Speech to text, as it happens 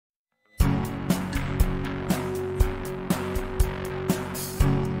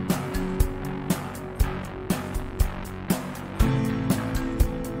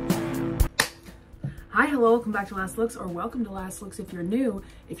Hi, hello, welcome back to Last Looks, or welcome to Last Looks if you're new.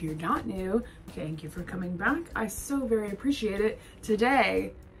 If you're not new, thank you for coming back. I so very appreciate it.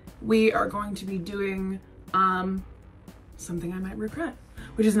 Today, we are going to be doing something I might regret,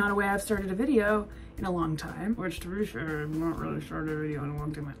 which is not a way I've started a video in a long time, which to be fair, I've not really started a video in a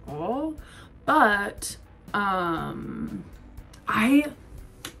long time at all, but I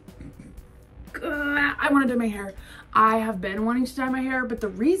want to dye my hair. I have been wanting to dye my hair, but the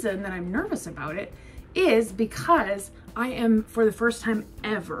reason that I'm nervous about it is because I am, for the first time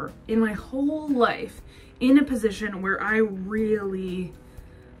ever in my whole life, in a position where I really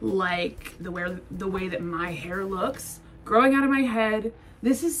like the way that my hair looks growing out of my head.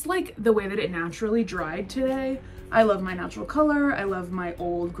 This is like the way that it naturally dried today. I love my natural color. I love my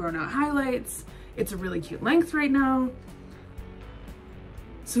old grown out highlights. It's a really cute length right now.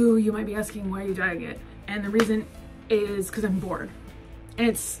 So you might be asking, why are you dyeing it? And the reason is because I'm bored and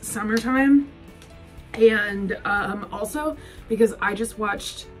it's summertime, and also because I just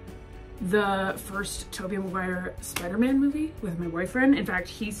watched the first Tobey Maguire Spider-Man movie with my boyfriend. In fact,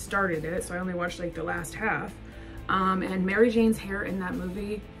 he started it, so I only watched like the last half. And Mary Jane's hair in that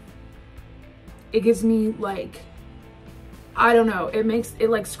movie, it gives me like, I don't know, it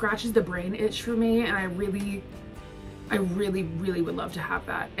like scratches the brain itch for me, and I really would love to have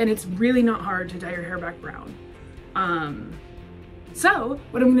that. And it's really not hard to dye your hair back brown. So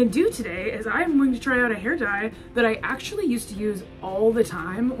what I'm gonna do today is I'm going to try out a hair dye that I actually used to use all the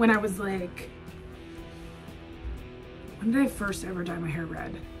time when I was like, when did I first ever dye my hair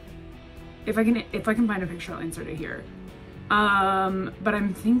red? If I can find a picture, I'll insert it here. But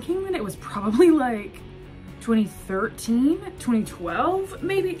I'm thinking that it was probably like 2013, 2012,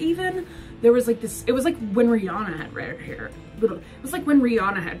 maybe even. There was like this, it was like when Rihanna had red hair. It was like when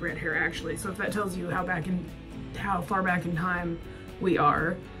Rihanna had red hair, actually. So if that tells you how far back in time we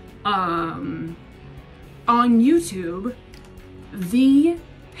are. On YouTube, the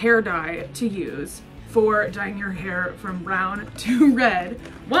hair dye to use for dyeing your hair from brown to red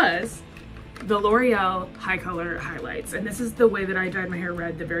was the L'Oreal High Color Highlights. And this is the way that I dyed my hair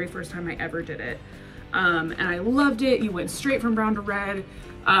red the very first time I ever did it. And I loved it. You went straight from brown to red.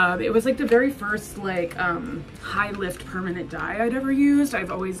 It was like the very first like high lift permanent dye I'd ever used.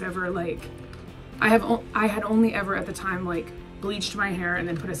 I've always ever like, I had only ever at the time like bleached my hair and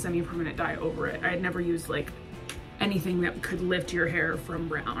then put a semi-permanent dye over it. I had never used like anything that could lift your hair from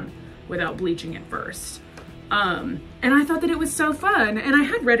brown without bleaching it first. And I thought that it was so fun. And I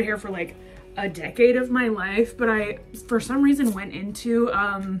had red hair for like a decade of my life, but I, for some reason, went into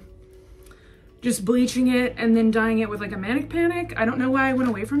just bleaching it and then dyeing it with like a manic panic. I don't know why I went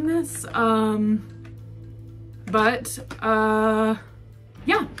away from this.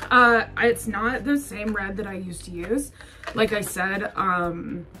 Yeah, it's not the same red that I used to use. Like I said,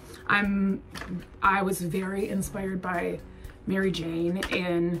 I was very inspired by Mary Jane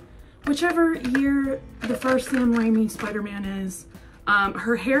in whichever year the first Sam Raimi Spider-Man is.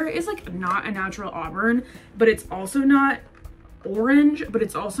 Her hair is like not a natural auburn, but it's also not orange, but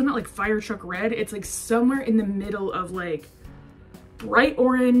it's also not like fire truck red. It's like somewhere in the middle of like bright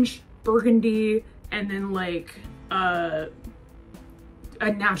orange, burgundy, and then like a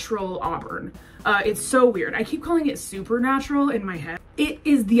natural auburn. It's so weird. I keep calling it supernatural in my head. It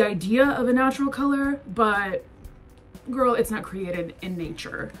is the idea of a natural color, but girl, it's not created in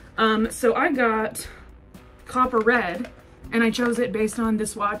nature. So I got copper red, and I chose it based on the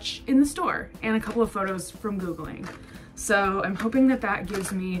swatch in the store and a couple of photos from Googling. So I'm hoping that that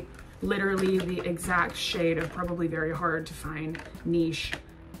gives me literally the exact shade of probably very hard to find niche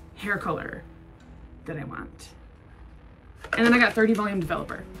hair color that I want. And then I got 30 volume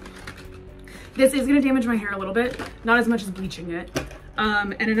developer. This is gonna damage my hair a little bit, not as much as bleaching it.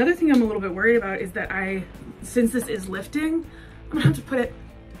 And another thing I'm a little bit worried about is that since this is lifting, I'm gonna have to put it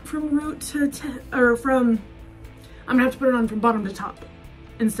from root to, I'm gonna have to put it on from bottom to top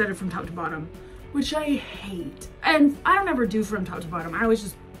instead of from top to bottom, which I hate. And I don't ever do from top to bottom. I always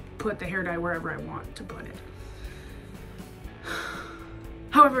just put the hair dye wherever I want to put it.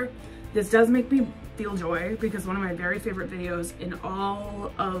 However, this does make me feel joy because one of my very favorite videos in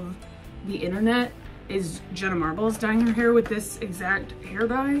all of the internet is Jenna Marbles dyeing her hair with this exact hair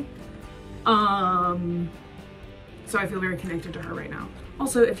dye. So I feel very connected to her right now.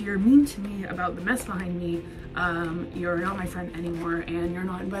 Also, if you're mean to me about the mess behind me, you're not my friend anymore, and you're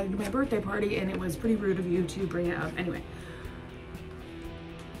not invited to my birthday party, and it was pretty rude of you to bring it up. Anyway,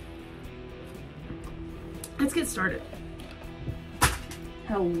 let's get started.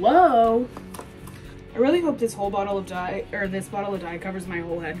 Hello. I really hope this whole bottle of dye, or this bottle of dye, covers my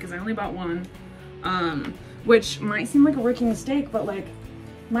whole head because I only bought one, which might seem like a rookie mistake, but like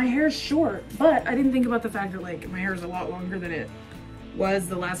my hair's short, but I didn't think about the fact that like my hair is a lot longer than it was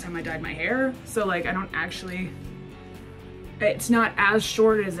the last time I dyed my hair. So like I don't actually, it's not as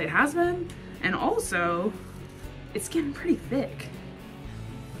short as it has been. And also it's getting pretty thick.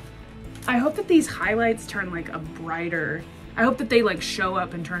 I hope that these highlights turn like a brighter, I hope that they like show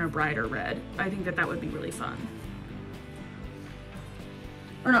up and turn a brighter red. I think that that would be really fun.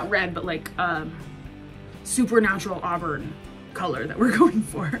 Or not red, but like supernatural auburn color that we're going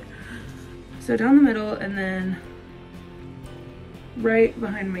for. So down the middle and then right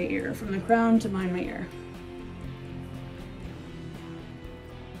behind my ear, from the crown to behind my ear.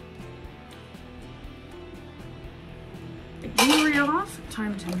 The jewelry off,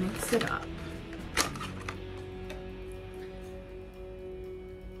 time to mix it up.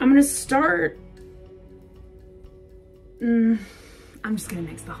 I'm gonna start, I'm just gonna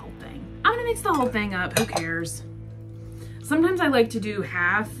mix the whole thing. I'm gonna mix the whole thing up, who cares? Sometimes I like to do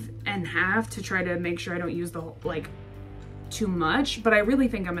half and half to try to make sure I don't use the whole, like, too much, but I really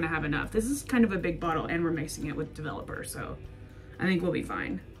think I'm gonna have enough. This is kind of a big bottle and we're mixing it with developer, so I think we'll be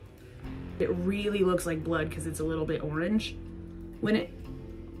fine. It really looks like blood because it's a little bit orange. When it,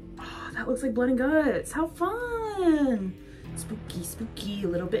 oh, that looks like blood and guts. How fun. Spooky, spooky, a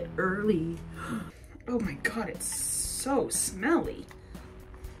little bit early. Oh my God, it's so smelly.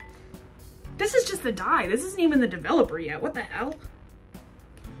 This is just the dye. This isn't even the developer yet. What the hell?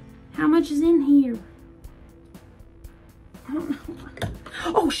 How much is in here? I don't know.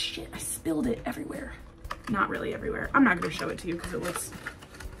 Oh shit, I spilled it everywhere. Not really everywhere. I'm not gonna show it to you because it looks,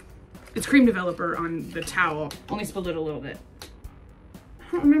 it's cream developer on the towel. Only spilled it a little bit.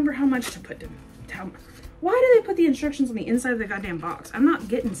 I don't remember how much to put to towel. Why do they put the instructions on the inside of the goddamn box? I'm not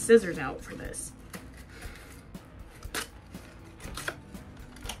getting scissors out for this.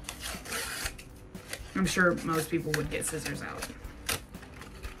 I'm sure most people would get scissors out.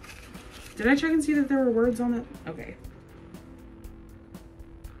 Did I check and see that there were words on it? Okay.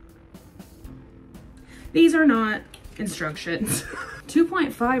 These are not instructions.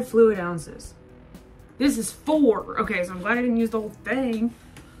 2.5 fluid ounces. This is 4. Okay, so I'm glad I didn't use the whole thing.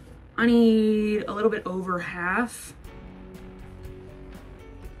 I need a little bit over half.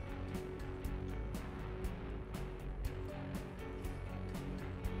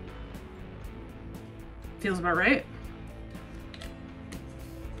 Feels about right.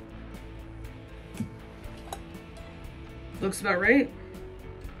 Looks about right.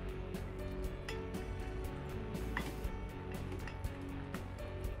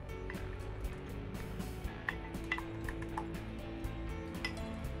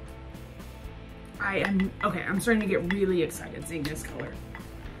 Okay, I'm starting to get really excited seeing this color.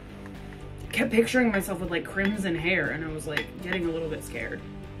 Kept picturing myself with like crimson hair and I was like getting a little bit scared.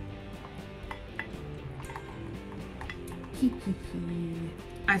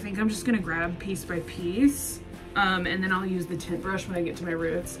 I think I'm just gonna grab piece by piece and then I'll use the tint brush when I get to my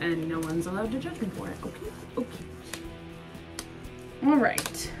roots and no one's allowed to judge me for it. Okay, okay. All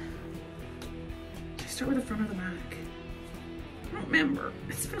right. Should I start with the front or the back? I don't remember.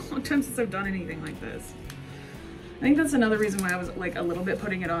 It's been a long time since I've done anything like this. I think that's another reason why I was like a little bit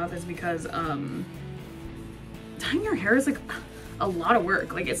putting it off is because dyeing your hair is like a lot of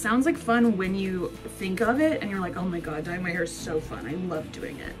work. Like it sounds like fun when you think of it and you're like, oh my God, dyeing my hair is so fun. I love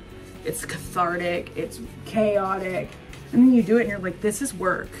doing it. It's cathartic, it's chaotic. And then you do it and you're like, this is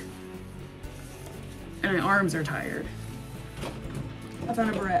work. And my arms are tired. I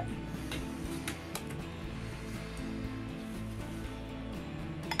found a barrette.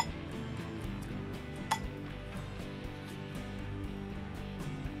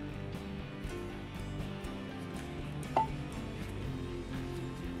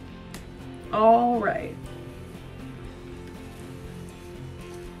 All right.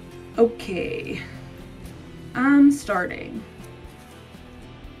 Okay. I'm starting.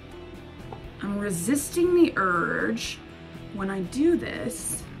 I'm resisting the urge when I do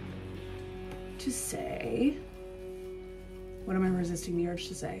this to say, what am I resisting the urge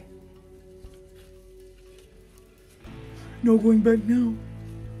to say? No going back now.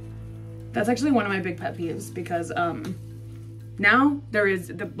 That's actually one of my big pet peeves because now there is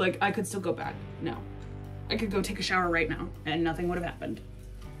the, like, I could still go back. No, I could go take a shower right now and nothing would have happened.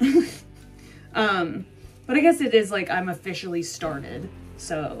 But I guess it is like I'm officially started,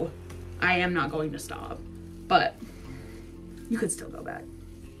 so I am not going to stop, but you could still go back.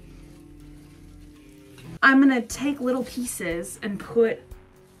 I'm gonna take little pieces and put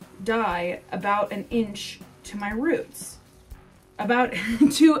dye about an inch to my roots. About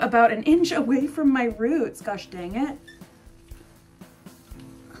an inch away from my roots, gosh dang it.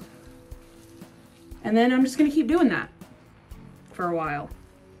 And then I'm just gonna keep doing that for a while.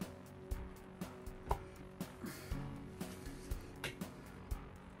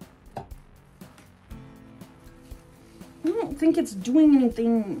 don't think it's doing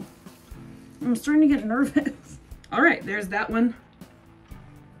anything. I'm starting to get nervous. All right, there's that one.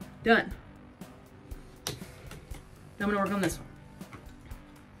 Done. Now I'm gonna work on this one.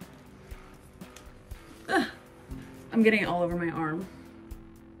 Ugh. I'm getting it all over my arm.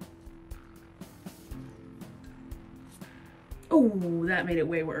 Oh, that made it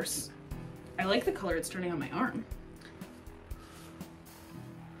way worse. I like the color it's turning on my arm.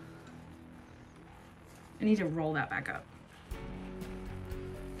 I need to roll that back up.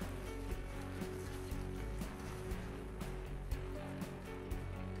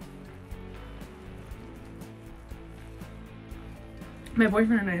 My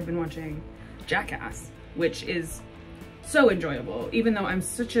boyfriend and I have been watching Jackass, which is so enjoyable, even though I'm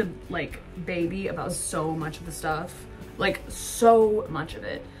such a like baby about so much of the stuff, like so much of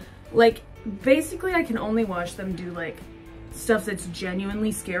it. Like basically I can only watch them do like stuff that's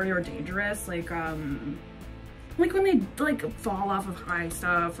genuinely scary or dangerous, like when they like fall off of high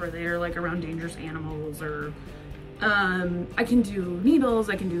stuff, or they're like around dangerous animals, or I can do needles,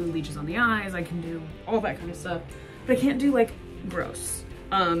 I can do leeches on the eyes, I can do all that kind of stuff, but I can't do like gross.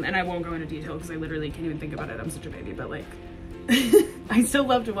 And I won't go into detail because I literally can't even think about it. I'm such a baby, but like I still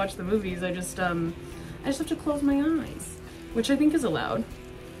love to watch the movies. I just have to close my eyes, which I think is allowed.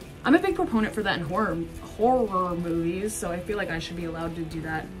 I'm a big proponent for that in horror movies, so I feel like I should be allowed to do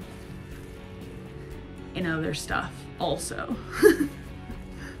that in other stuff also.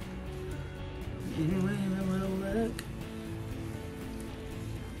 Anyway, have a little look.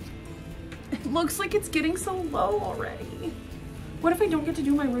 It looks like it's getting so low already. What if I don't get to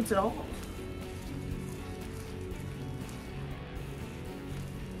do my roots at all?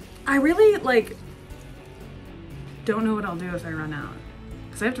 I really like don't know what I'll do if I run out,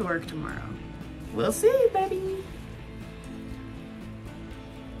 because I have to work tomorrow. We'll see, baby.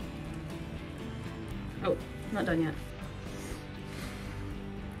 Oh, not done yet.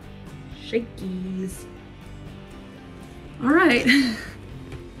 Shakies. All right.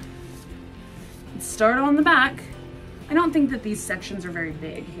 Let's start on the back. I don't think that these sections are very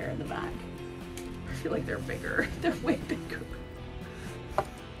big here in the back. I feel like they're bigger. They're way bigger.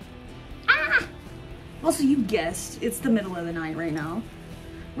 Ah! Also, you guessed, it's the middle of the night right now.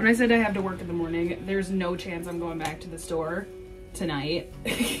 When I said I have to work in the morning, there's no chance I'm going back to the store tonight.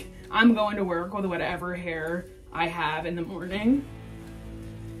 I'm going to work with whatever hair I have in the morning.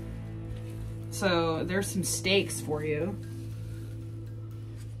 So there's some steaks for you.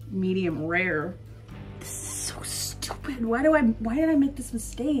 Medium rare. This is so stupid. Why did I make this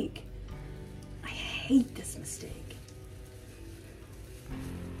mistake? I hate this mistake.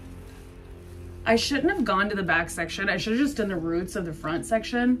 I shouldn't have gone to the back section. I should have just done the roots of the front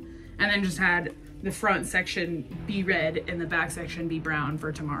section and then just had the front section be red and the back section be brown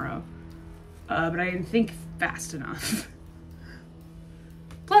for tomorrow. But I didn't think fast enough.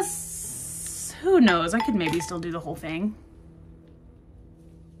 Plus, who knows? I could maybe still do the whole thing.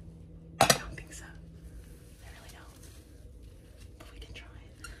 I don't think so. I really don't. But we can try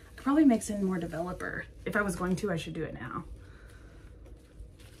it. I could probably mix in more developer. If I was going to, I should do it now.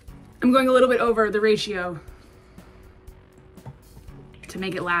 I'm going a little bit over the ratio to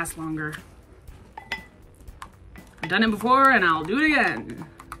make it last longer. I've done it before and I'll do it again.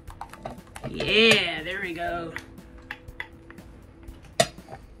 Yeah, there we go.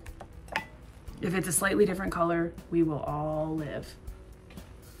 If it's a slightly different color, we will all live.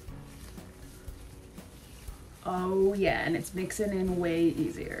 Oh yeah, and it's mixing in way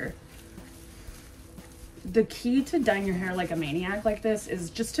easier. The key to dyeing your hair like a maniac like this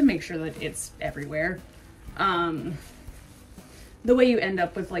is just to make sure that it's everywhere. The way you end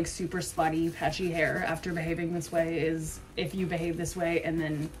up with like super spotty, patchy hair after behaving this way is if you behave this way and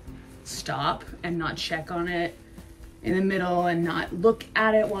then stop and not check on it in the middle and not look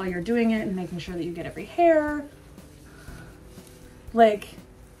at it while you're doing it and making sure that you get every hair. Like,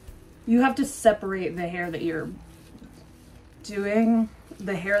 you have to separate the hair that you're doing,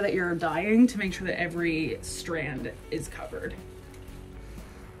 the hair that you're dyeing, to make sure that every strand is covered.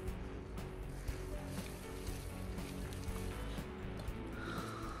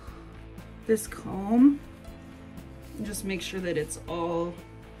 This comb, just make sure that it's all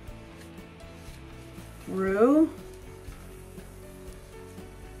through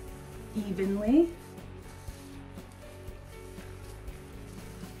evenly.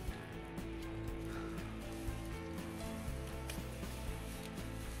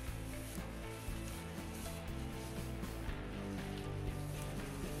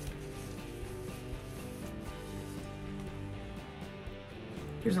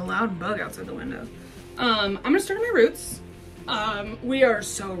 There's a loud bug outside the window. I'm gonna start on my roots. We are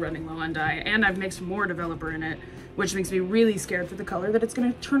so running low on dye, and I've mixed more developer in it, which makes me really scared for the color that it's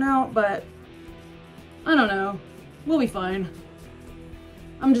gonna turn out, but I don't know. We'll be fine.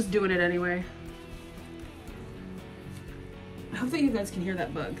 I'm just doing it anyway. I hope that you guys can hear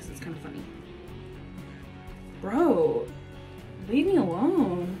that bug, because it's kind of funny. Bro, leave me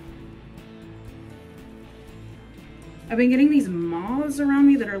alone. I've been getting these moths around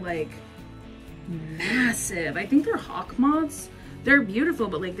me that are like massive. I think they're hawk moths. They're beautiful,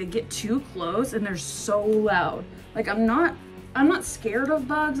 but like they get too close and they're so loud. Like I'm not scared of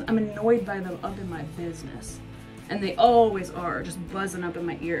bugs. I'm annoyed by them up in my business. And they always are, just buzzing up in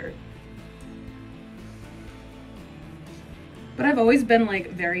my ear. But I've always been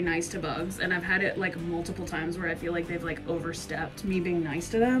like very nice to bugs, and I've had it like multiple times where I feel like they've like overstepped me being nice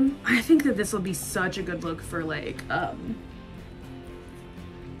to them. I think that this will be such a good look for like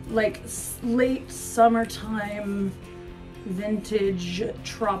late summertime vintage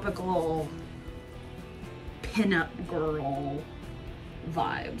tropical pinup girl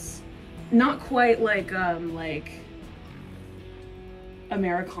vibes. Not quite like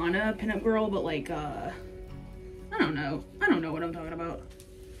Americana pinup girl, but like I don't know what I'm talking about.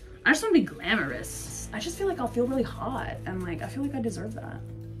 I just want to be glamorous. I just feel like I'll feel really hot, and like I feel like I deserve that.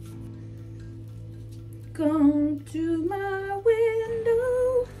 Come to my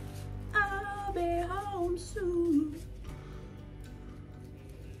window, I'll be home soon.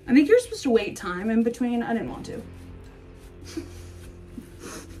 I think you're supposed to wait time in between. I didn't want to.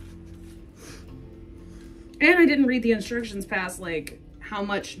 And I didn't read the instructions past like how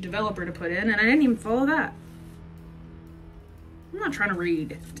much developer to put in, and I didn't even follow that. I'm not trying to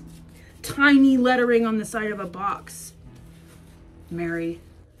read tiny lettering on the side of a box, Mary.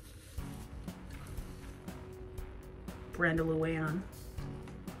 Brenda Llewellyn.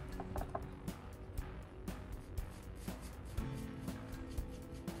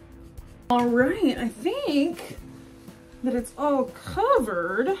 All right, I think that it's all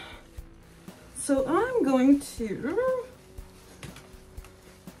covered. So I'm going to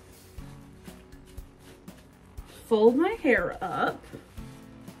fold my hair up.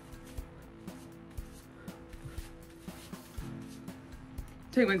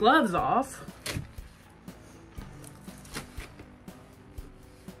 Take my gloves off.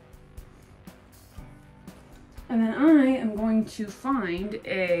 And then I am going to find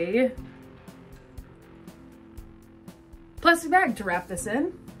a plastic bag to wrap this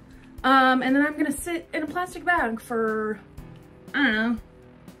in. And then I'm gonna sit in a plastic bag for, I don't know,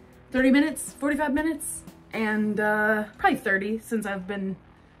 30 minutes, 45 minutes. And probably 30 since I've been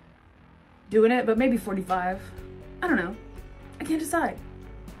doing it, but maybe 45. I don't know. I can't decide.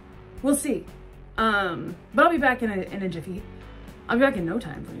 We'll see. But I'll be back in a jiffy. I'll be back in no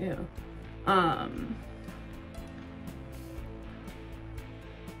time for you.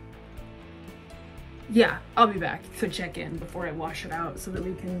 Yeah, I'll be back to check in before I wash it out so that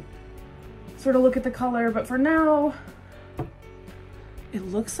we can sort of look at the color. But for now, it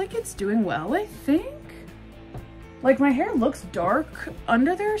looks like it's doing well, I think. Like my hair looks dark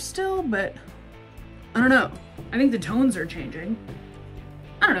under there still, but I don't know. I think the tones are changing.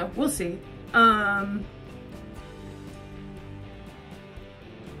 I don't know, we'll see.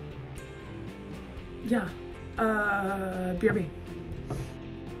 Yeah, BRB.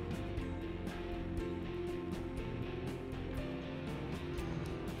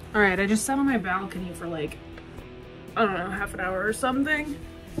 All right, I just sat on my balcony for like, I don't know, half an hour or something.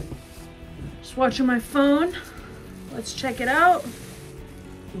 Just watching my phone. Let's check it out.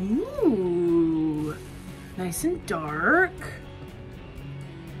 Ooh, nice and dark.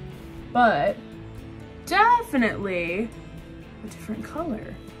 But definitely a different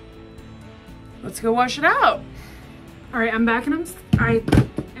color. Let's go wash it out. All right, I'm back and I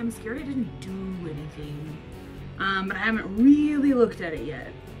am scared I didn't do anything. But I haven't really looked at it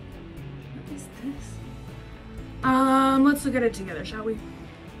yet. What is this? Let's look at it together, shall we?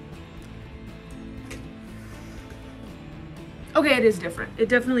 Okay, it is different. It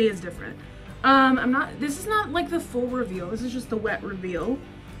definitely is different. This is not like the full reveal. This is just the wet reveal.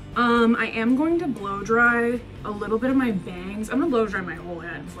 I am going to blow dry a little bit of my bangs. I'm gonna blow dry my whole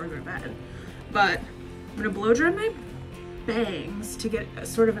head before I go to bed. But I'm gonna blow dry my bangs to get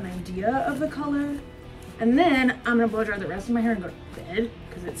sort of an idea of the color. And then I'm gonna blow dry the rest of my hair and go to bed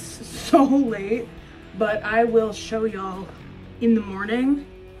because it's so late. But I will show y'all in the morning,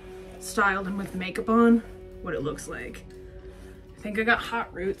 styled and with makeup on, what it looks like. I think I got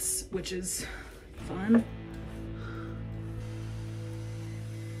hot roots, which is fun.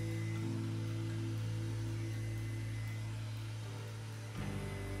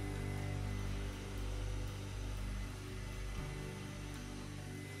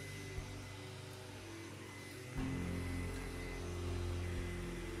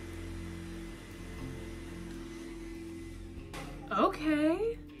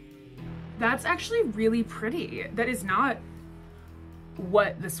 okay, that's actually really pretty. That is not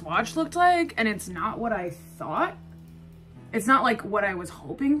what the swatch looked like, and it's not what I thought. It's not like what I was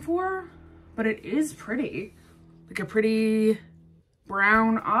hoping for, but it is pretty. Like a pretty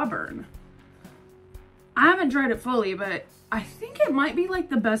brown auburn. I haven't tried it fully, but I think it might be like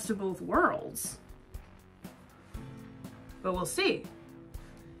the best of both worlds. But we'll see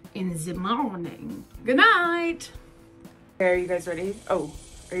in the morning. Good night. Are you guys ready? Oh,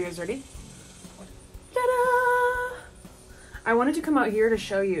 are you guys ready? Ta-da! I wanted to come out here to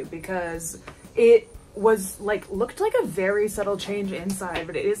show you because it was like, looked like a very subtle change inside,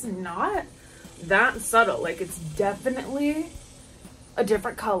 but it is not that subtle. Like, it's definitely a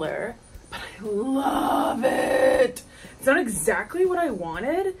different color, but I love it. It's not exactly what I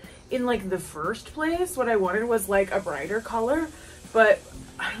wanted in like the first place. What I wanted was like a brighter color, but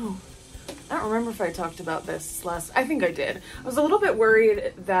I don't remember if I talked about this last. I think I did. I was a little bit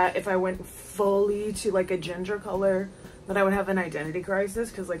worried that if I went fully to like a ginger color that I would have an identity crisis,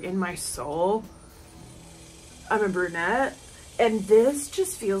 because like in my soul I'm a brunette, and this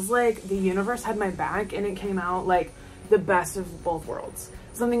just feels like the universe had my back and it came out like the best of both worlds.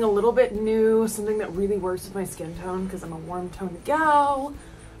 Something a little bit new, something that really works with my skin tone because I'm a warm toned gal,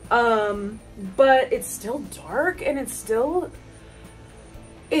 but it's still dark, and it's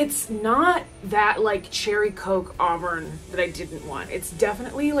not that like cherry coke auburn that I didn't want. It's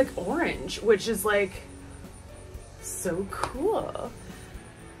definitely like orange, which is like so cool.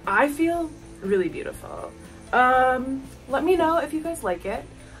 I feel really beautiful. Let me know if you guys like it.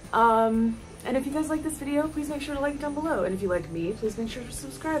 And if you guys like this video, please make sure to like it down below. And if you like me, please make sure to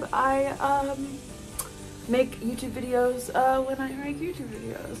subscribe. I make YouTube videos when I make YouTube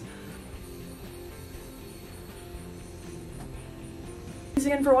videos. Thanks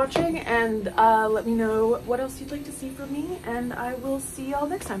again for watching, and let me know what else you'd like to see from me, and I will see y'all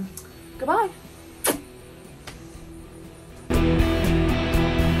next time. Goodbye!